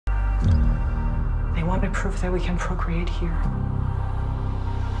They want to prove that we can procreate here.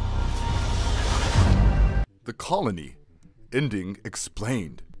 The Colony. Ending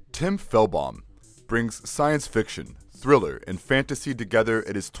explained. Tim Fehlbaum brings science fiction, thriller, and fantasy together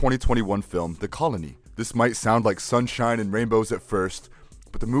in his 2021 film, The Colony. This might sound like sunshine and rainbows at first,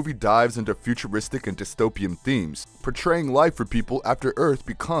 but the movie dives into futuristic and dystopian themes, portraying life for people after Earth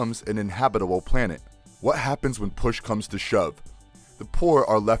becomes an inhabitable planet. What happens when push comes to shove? The poor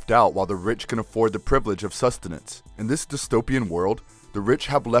are left out while the rich can afford the privilege of sustenance. In this dystopian world, the rich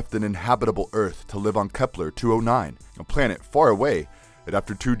have left an inhabitable Earth to live on Kepler 209, a planet far away, and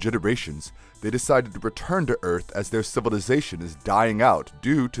after 2 generations, they decided to return to Earth as their civilization is dying out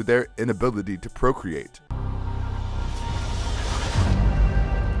due to their inability to procreate.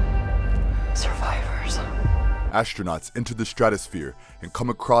 Survivors. Astronauts enter the stratosphere and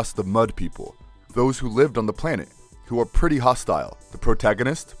come across the mud people, those who lived on the planet, who are pretty hostile. The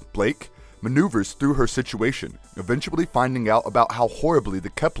protagonist, Blake, maneuvers through her situation, eventually finding out about how horribly the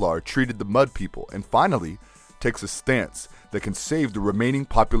Kepler treated the mud people, and finally takes a stance that can save the remaining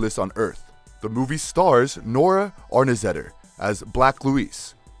populace on Earth. The movie stars Nora Arnzetter as Black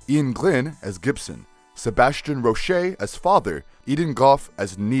Louise, Ian Glenn as Gibson, Sebastian Roche as Father, Eden Goff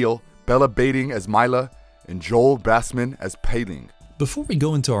as Neil, Bella Bading as Mila, and Joel Bassman as Paling. Before we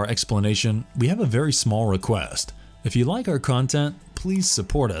go into our explanation, we have a very small request. If you like our content, please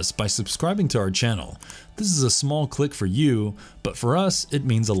support us by subscribing to our channel. This is a small click for you, but for us, it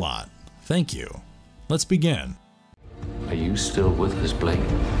means a lot. Thank you. Let's begin. Are you still with us, Blake?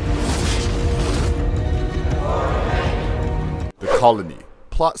 The Colony.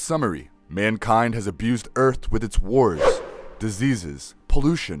 Plot summary. Mankind has abused Earth with its wars, diseases,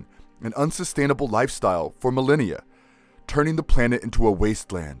 pollution, and unsustainable lifestyle for millennia, turning the planet into a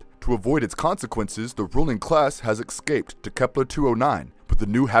wasteland. To avoid its consequences, the ruling class has escaped to Kepler 209, but the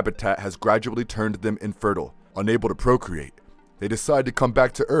new habitat has gradually turned them infertile, unable to procreate. They decide to come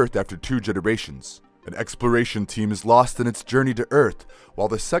back to Earth after 2 generations. An exploration team is lost in its journey to Earth, while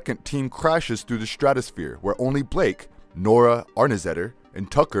the second team crashes through the stratosphere, where only Blake, Nora Arnzetter,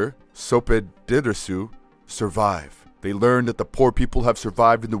 and Tucker, Soped Didersu, survive. They learn that the poor people have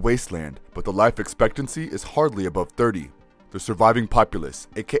survived in the wasteland, but the life expectancy is hardly above 30. The surviving populace,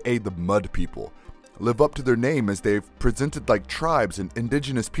 aka the Mud People, live up to their name as they've presented like tribes and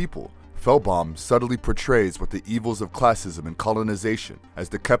indigenous people. Fehlbaum subtly portrays what the evils of classism and colonization, as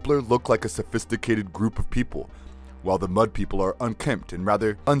the Kepler look like a sophisticated group of people, while the Mud People are unkempt and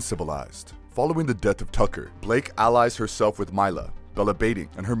rather uncivilized. Following the death of Tucker, Blake allies herself with Mila, Bella Bading,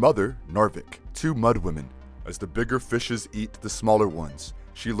 and her mother, Narvik, 2 mud women. As the bigger fishes eat the smaller ones,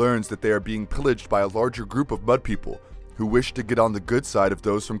 she learns that they are being pillaged by a larger group of Mud People, who wish to get on the good side of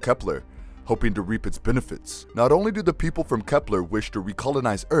those from Kepler, hoping to reap its benefits. Not only do the people from Kepler wish to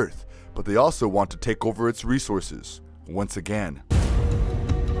recolonize Earth, but they also want to take over its resources, once again.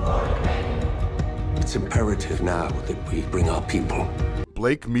 It's imperative now that we bring our people.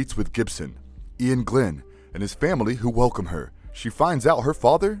 Blake meets with Gibson, Ian Glenn, and his family who welcome her. She finds out her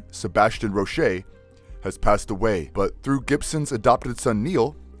father, Sebastian Roche, has passed away, but through Gibson's adopted son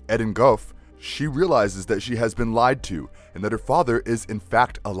Neil, Eden Goff, she realizes that she has been lied to and that her father is in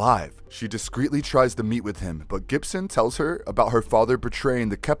fact alive. She discreetly tries to meet with him, but Gibson tells her about her father betraying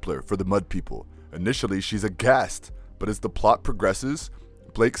the Kepler for the Mud People. Initially, she's aghast, but as the plot progresses,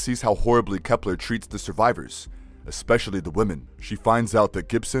 Blake sees how horribly Kepler treats the survivors, especially the women. She finds out that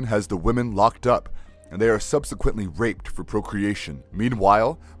Gibson has the women locked up, and they are subsequently raped for procreation.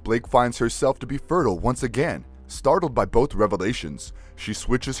 Meanwhile, Blake finds herself to be fertile once again. Startled by both revelations, she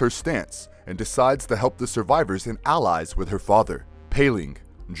switches her stance and decides to help the survivors and allies with her father. Paling,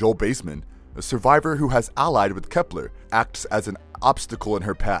 Joel Bassman, a survivor who has allied with Kepler, acts as an obstacle in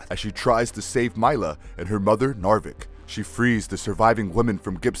her path as she tries to save Mila and her mother, Narvik. She frees the surviving women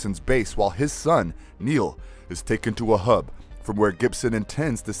from Gibson's base while his son, Neil, is taken to a hub from where Gibson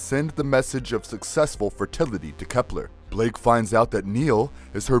intends to send the message of successful fertility to Kepler. Blake finds out that Neil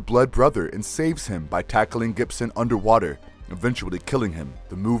is her blood brother and saves him by tackling Gibson underwater, eventually killing him.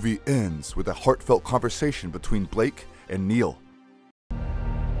 The movie ends with a heartfelt conversation between Blake and Neil.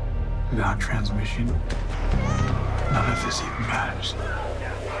 Without transmission, none of this even matters.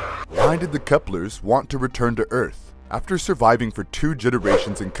 Why did the Keplers want to return to Earth? After surviving for 2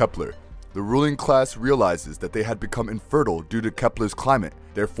 generations in Kepler, the ruling class realizes that they had become infertile due to Kepler's climate,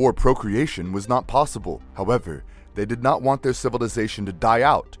 therefore procreation was not possible. However, they did not want their civilization to die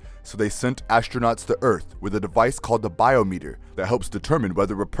out, so they sent astronauts to Earth with a device called the biometer that helps determine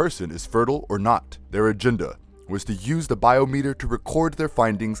whether a person is fertile or not. Their agenda was to use the biometer to record their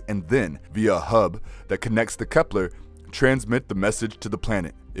findings and then, via a hub that connects to Kepler, transmit the message to the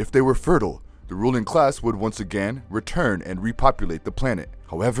planet. If they were fertile, the ruling class would once again return and repopulate the planet.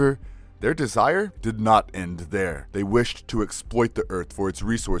 However, their desire did not end there. They wished to exploit the Earth for its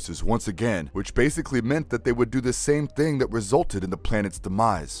resources once again, which basically meant that they would do the same thing that resulted in the planet's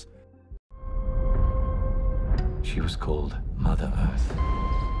demise. She was called Mother Earth.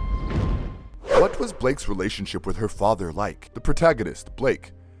 What was Blake's relationship with her father like? The protagonist,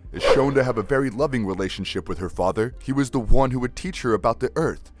 Blake, is shown to have a very loving relationship with her father. He was the one who would teach her about the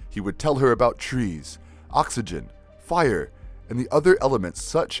Earth. He would tell her about trees, oxygen, fire, and the other elements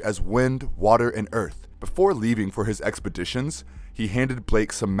such as wind, water, and earth. Before leaving for his expeditions, he handed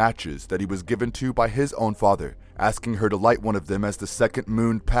Blake some matches that he was given to by his own father, asking her to light one of them as the second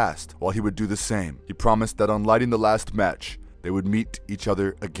moon passed, while he would do the same. He promised that on lighting the last match, they would meet each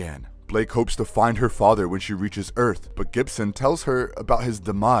other again. Blake hopes to find her father when she reaches Earth, but Gibson tells her about his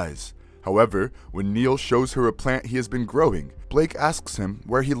demise. However, when Neil shows her a plant he has been growing, Blake asks him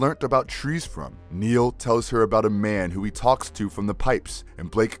where he learnt about trees from. Neil tells her about a man who he talks to from the pipes,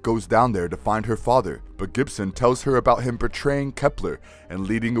 and Blake goes down there to find her father, but Gibson tells her about him betraying Kepler and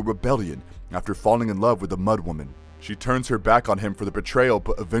leading a rebellion after falling in love with a mud woman. She turns her back on him for the betrayal,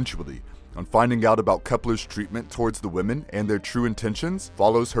 but eventually, on finding out about Kepler's treatment towards the women and their true intentions,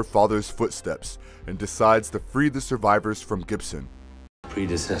 follows her father's footsteps and decides to free the survivors from Gibson.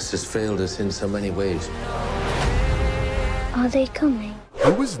 Predecessors failed us in so many ways. Are they coming?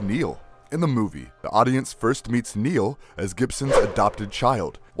 Who is Neil? In the movie, the audience first meets Neil as Gibson's adopted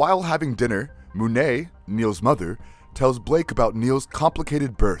child. While having dinner, Monet, Neil's mother, tells Blake about Neil's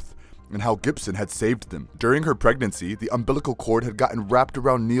complicated birth and how Gibson had saved them. During her pregnancy, the umbilical cord had gotten wrapped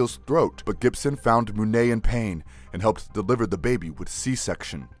around Neil's throat, but Gibson found Monet in pain and helped deliver the baby with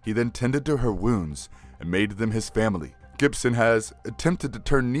C-section. He then tended to her wounds and made them his family. Gibson has attempted to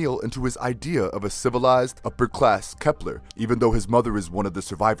turn Neil into his idea of a civilized, upper-class Kepler, even though his mother is one of the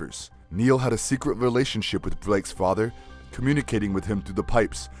survivors. Neil had a secret relationship with Blake's father, communicating with him through the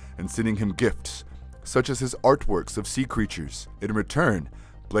pipes and sending him gifts, such as his artworks of sea creatures. In return,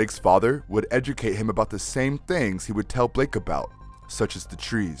 Blake's father would educate him about the same things he would tell Blake about, such as the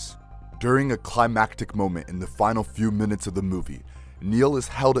trees. During a climactic moment in the final few minutes of the movie, Neil is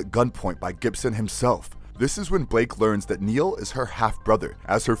held at gunpoint by Gibson himself. This is when Blake learns that Neil is her half-brother.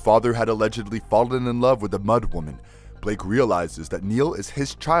 As her father had allegedly fallen in love with a mud woman, Blake realizes that Neil is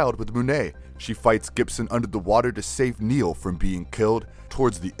his child with Monet. She fights Gibson under the water to save Neil from being killed.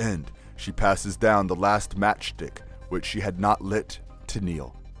 Towards the end, she passes down the last matchstick, which she had not lit, to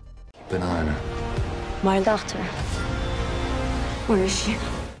Neil. Keep an eye on her. My daughter. Where is she?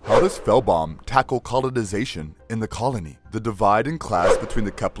 How does Fehlbaum tackle colonization in the colony? The divide in class between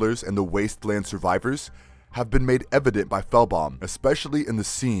the Keplers and the wasteland survivors have been made evident by Fehlbaum, especially in the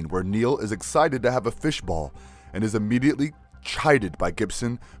scene where Neil is excited to have a fishball and is immediately chided by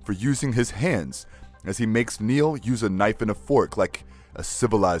Gibson for using his hands, as he makes Neil use a knife and a fork like a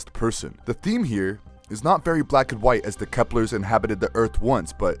civilized person. The theme here is not very black and white, as the Keplers inhabited the Earth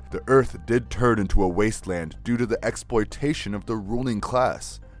once, but the Earth did turn into a wasteland due to the exploitation of the ruling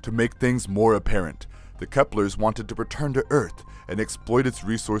class. To make things more apparent, the Keplers wanted to return to Earth and exploit its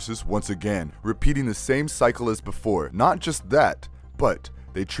resources once again, repeating the same cycle as before. Not just that, but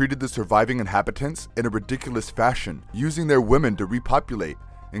they treated the surviving inhabitants in a ridiculous fashion, using their women to repopulate,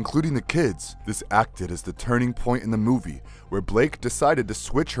 including the kids. This acted as the turning point in the movie, where Blake decided to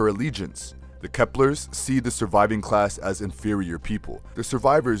switch her allegiance. The Keplers see the surviving class as inferior people. The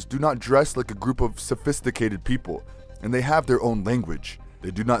survivors do not dress like a group of sophisticated people, and they have their own language.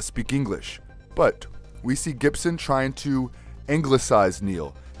 They do not speak English. But we see Gibson trying to anglicize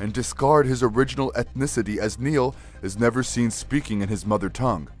Neil and discard his original ethnicity, as Neil is never seen speaking in his mother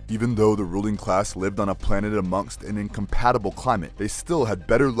tongue. Even though the ruling class lived on a planet amongst an incompatible climate, they still had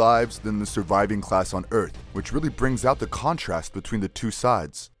better lives than the surviving class on Earth, which really brings out the contrast between the two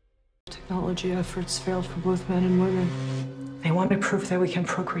sides. Technology efforts failed for both men and women. They want to prove that we can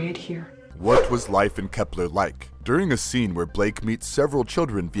procreate here. What was life in Kepler like? During a scene where Blake meets several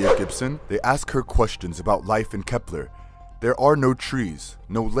children via Gibson, they ask her questions about life in Kepler. There are no trees,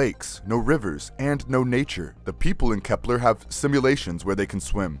 no lakes, no rivers, and no nature. The people in Kepler have simulations where they can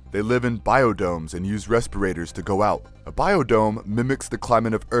swim. They live in biodomes and use respirators to go out. A biodome mimics the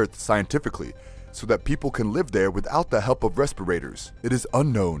climate of Earth scientifically, so that people can live there without the help of respirators. It is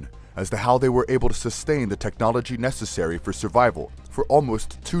unknown as to how they were able to sustain the technology necessary for survival for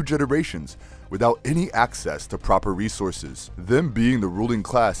almost 2 generations without any access to proper resources. Them being the ruling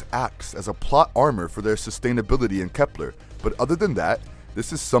class acts as a plot armor for their sustainability in Kepler, but other than that,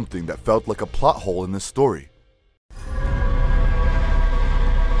 this is something that felt like a plot hole in this story.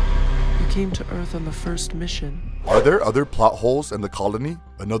 You came to Earth on the first mission. Are there other plot holes in the colony?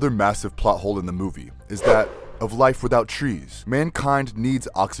 Another massive plot hole in the movie is that of life without trees. Mankind needs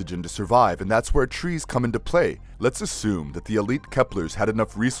oxygen to survive, and that's where trees come into play. Let's assume that the elite Keplers had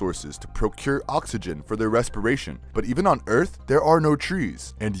enough resources to procure oxygen for their respiration. But even on Earth, there are no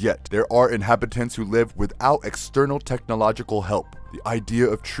trees. And yet, there are inhabitants who live without external technological help. The idea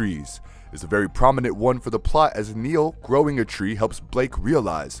of trees is a very prominent one for the plot, as Neil growing a tree helps Blake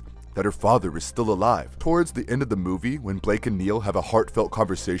realize that her father is still alive. Towards the end of the movie, when Blake and Neil have a heartfelt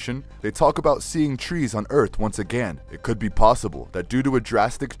conversation, they talk about seeing trees on Earth once again. It could be possible that due to a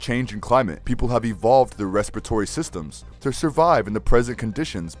drastic change in climate, people have evolved their respiratory systems to survive in the present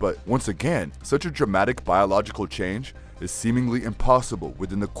conditions, but once again, such a dramatic biological change is seemingly impossible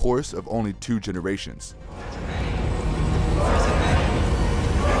within the course of only 2 generations.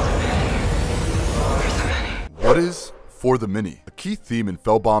 What is for the many? A key theme in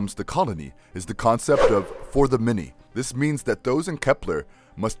Fehlbaum's The Colony is the concept of for the many. This means that those in Kepler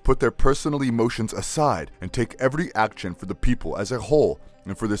must put their personal emotions aside and take every action for the people as a whole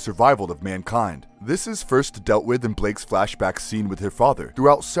and for the survival of mankind. This is first dealt with in Blake's flashback scene with her father.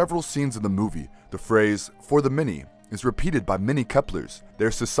 Throughout several scenes in the movie, the phrase for the many is repeated by many Keplers.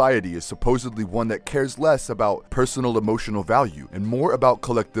 Their society is supposedly one that cares less about personal emotional value and more about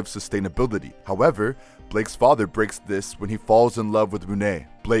collective sustainability. However, Blake's father breaks this when he falls in love with Renee.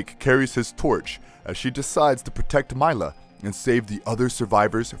 Blake carries his torch as she decides to protect Mila and save the other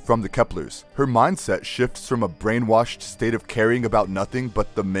survivors from the Keplers. Her mindset shifts from a brainwashed state of caring about nothing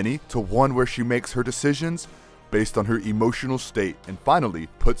but the many to one where she makes her decisions based on her emotional state and finally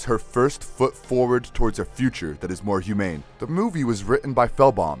puts her first foot forward towards a future that is more humane. The movie was written by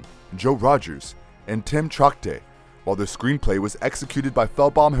Fehlbaum, Joe Rogers, and Tim Trachte, while the screenplay was executed by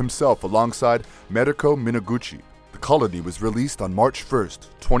Fehlbaum himself alongside Mariko Minaguchi. The Colony was released on March 1st,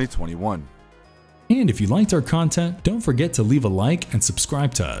 2021. And if you liked our content, don't forget to leave a like and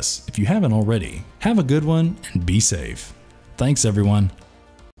subscribe to us if you haven't already. Have a good one and be safe. Thanks everyone.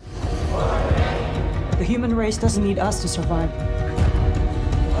 The human race doesn't need us to survive.